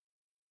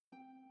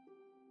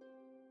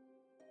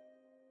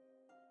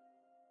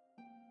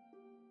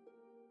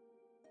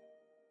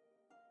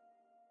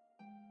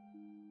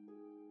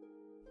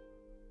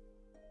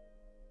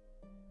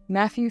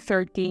Matthew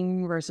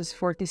 13, verses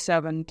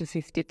 47 to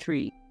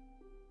 53.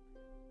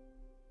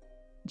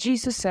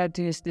 Jesus said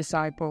to his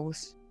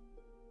disciples,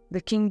 "The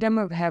kingdom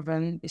of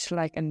heaven is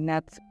like a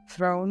net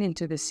thrown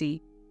into the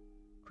sea,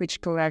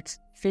 which collects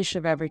fish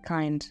of every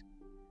kind.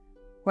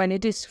 When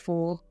it is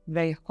full,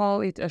 they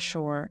haul it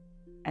ashore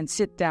and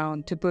sit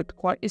down to put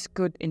what is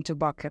good into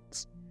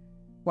buckets.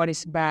 What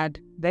is bad,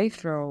 they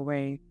throw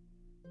away.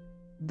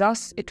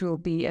 Thus it will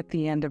be at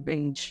the end of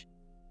age.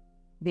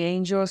 The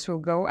angels will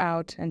go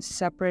out and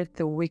separate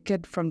the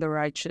wicked from the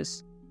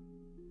righteous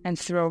and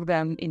throw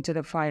them into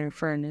the fiery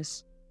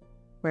furnace,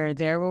 where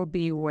there will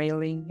be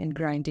wailing and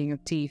grinding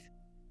of teeth."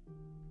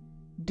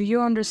 "Do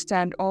you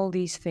understand all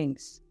these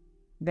things?"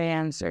 They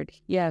answered,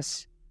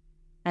 "Yes."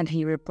 And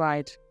he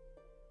replied,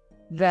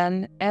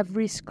 "Then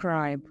every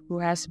scribe who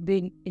has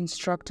been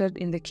instructed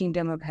in the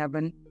kingdom of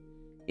heaven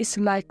is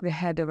like the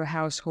head of a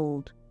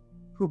household,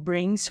 who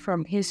brings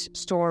from his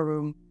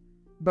storeroom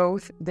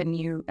both the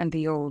new and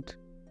the old."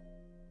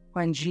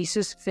 When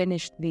Jesus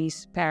finished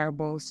these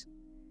parables,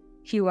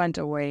 he went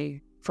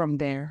away from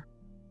there.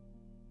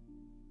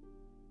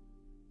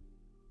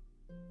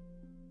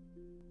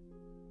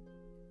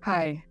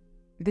 Hi,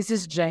 this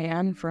is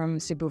Jayan from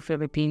Cebu,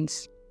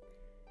 Philippines.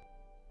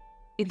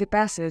 In the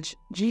passage,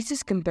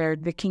 Jesus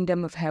compared the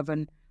kingdom of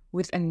heaven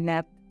with a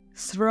net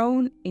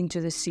thrown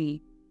into the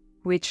sea,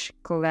 which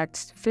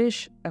collects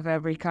fish of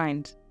every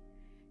kind.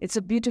 It's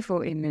a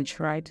beautiful image,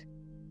 right?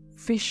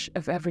 Fish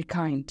of every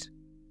kind.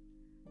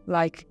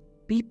 Like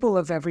people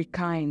of every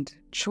kind,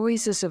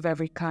 choices of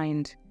every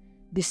kind,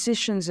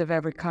 decisions of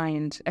every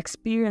kind,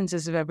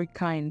 experiences of every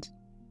kind.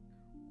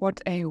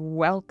 What a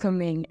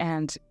welcoming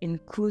and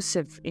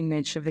inclusive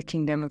image of the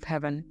kingdom of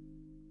heaven.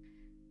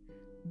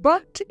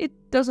 But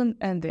it doesn't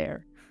end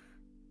there.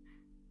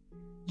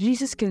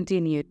 Jesus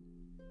continued,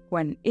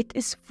 "When it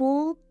is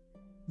full,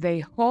 they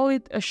haul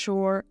it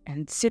ashore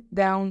and sit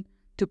down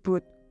to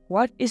put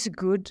what is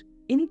good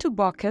into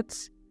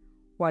buckets.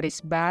 What is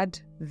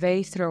bad,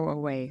 they throw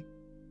away."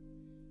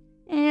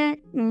 I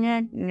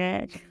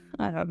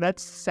know,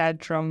 that's sad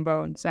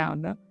trombone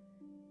sound, no?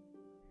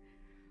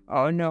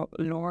 "Oh no,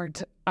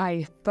 Lord,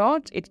 I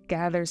thought it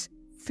gathers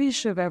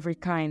fish of every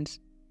kind.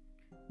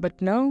 But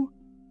no,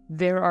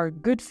 there are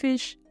good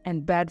fish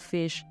and bad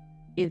fish,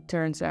 it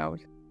turns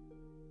out.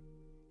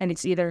 And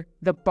it's either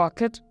the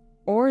bucket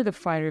or the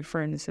fiery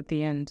furnace at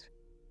the end."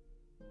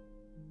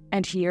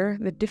 And here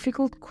the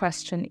difficult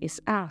question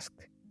is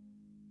asked: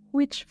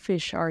 which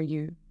fish are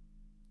you?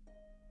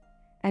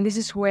 And this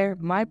is where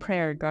my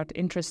prayer got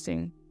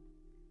interesting.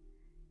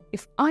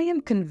 If I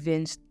am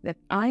convinced that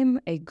I'm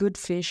a good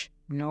fish,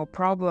 no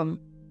problem.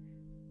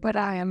 But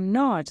I am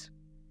not.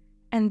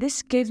 And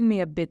this gave me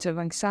a bit of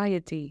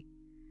anxiety.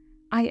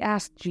 I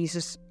asked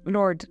Jesus,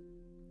 "Lord,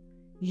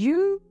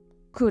 you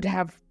could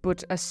have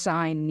put a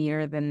sign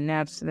near the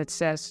net that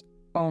says,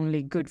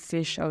 'Only good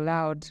fish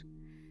allowed.'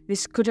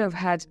 This could have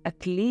had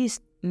at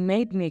least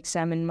made me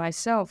examine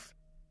myself.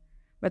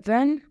 But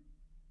then,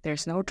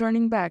 there's no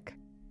turning back.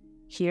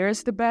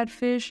 Here's the bad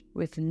fish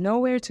with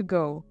nowhere to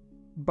go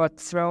but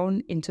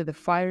thrown into the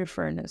fiery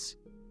furnace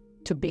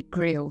to be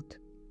grilled."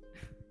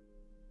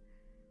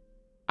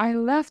 I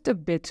laughed a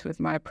bit with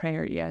my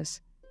prayer, yes,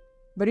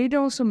 but it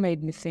also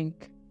made me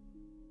think,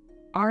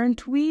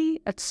 aren't we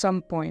at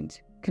some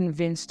point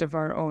convinced of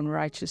our own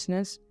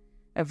righteousness,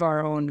 of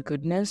our own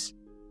goodness?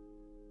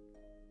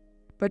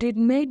 But it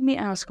made me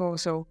ask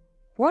also,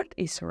 what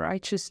is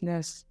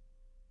righteousness?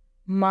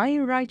 My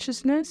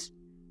righteousness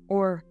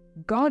or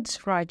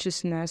God's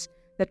righteousness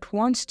that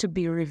wants to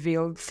be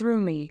revealed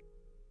through me?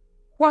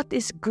 What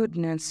is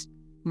goodness?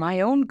 My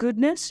own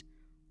goodness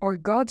or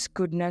God's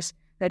goodness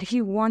that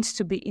He wants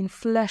to be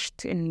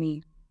enfleshed in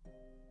me?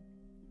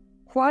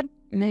 What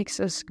makes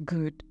us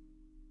good?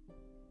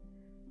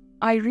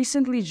 I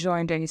recently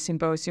joined a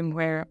symposium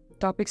where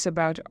topics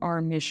about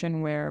our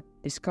mission were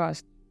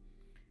discussed.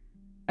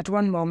 At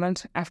one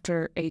moment,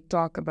 after a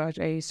talk about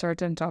a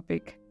certain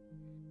topic,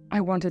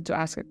 I wanted to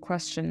ask a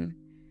question,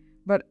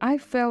 but I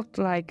felt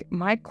like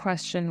my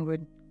question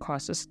would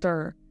cause a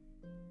stir.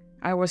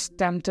 I was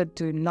tempted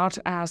to not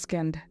ask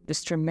and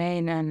just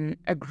remain an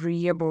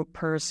agreeable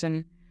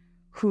person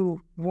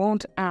who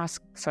won't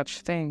ask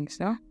such things,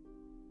 no?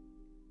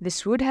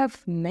 This would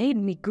have made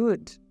me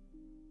good.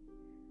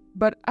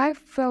 But I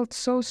felt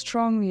so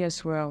strongly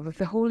as well that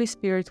the Holy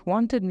Spirit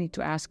wanted me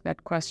to ask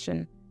that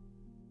question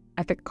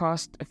at the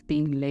cost of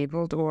being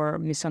labeled or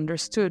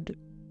misunderstood.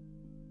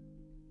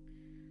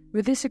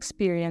 With this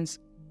experience,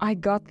 I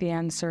got the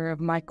answer of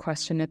my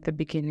question at the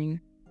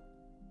beginning.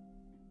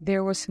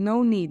 There was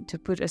no need to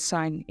put a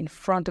sign in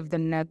front of the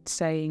net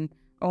saying,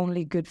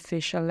 "Only good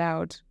fish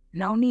allowed."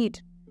 No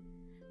need,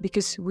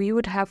 because we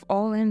would have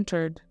all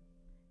entered,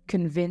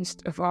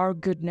 convinced of our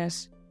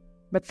goodness,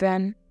 but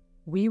then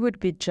we would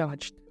be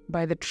judged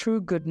by the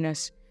true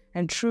goodness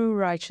and true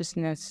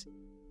righteousness.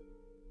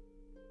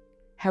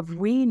 Have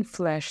we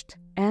enfleshed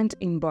and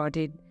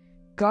embodied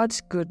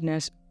God's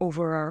goodness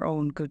over our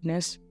own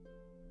goodness?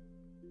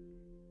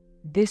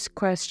 This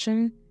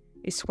question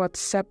is what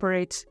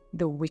separates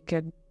the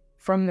wicked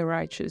from the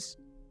righteous?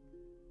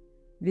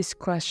 This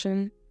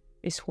question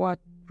is what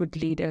would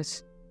lead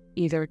us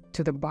either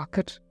to the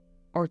bucket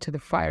or to the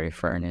fiery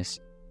furnace.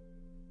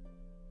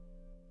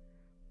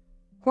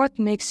 What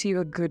makes you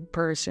a good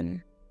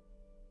person?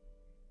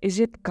 Is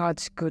it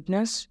God's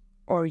goodness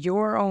or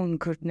your own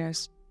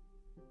goodness?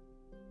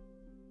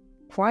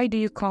 Why do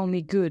you call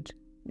me good?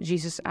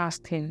 Jesus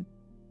asked him.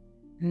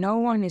 No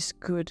one is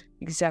good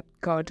except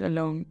God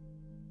alone.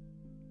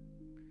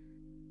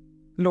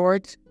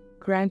 Lord,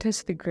 grant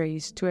us the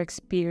grace to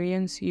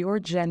experience your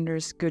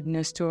generous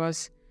goodness to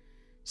us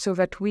so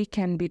that we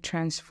can be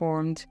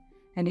transformed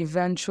and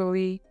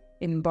eventually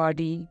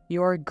embody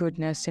your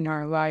goodness in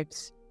our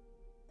lives.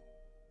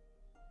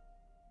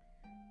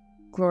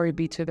 Glory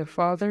be to the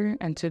Father,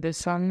 and to the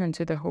Son, and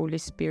to the Holy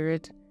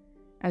Spirit,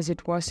 as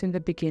it was in the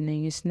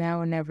beginning, is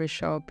now, and ever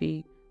shall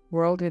be,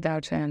 world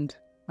without end.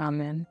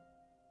 Amen.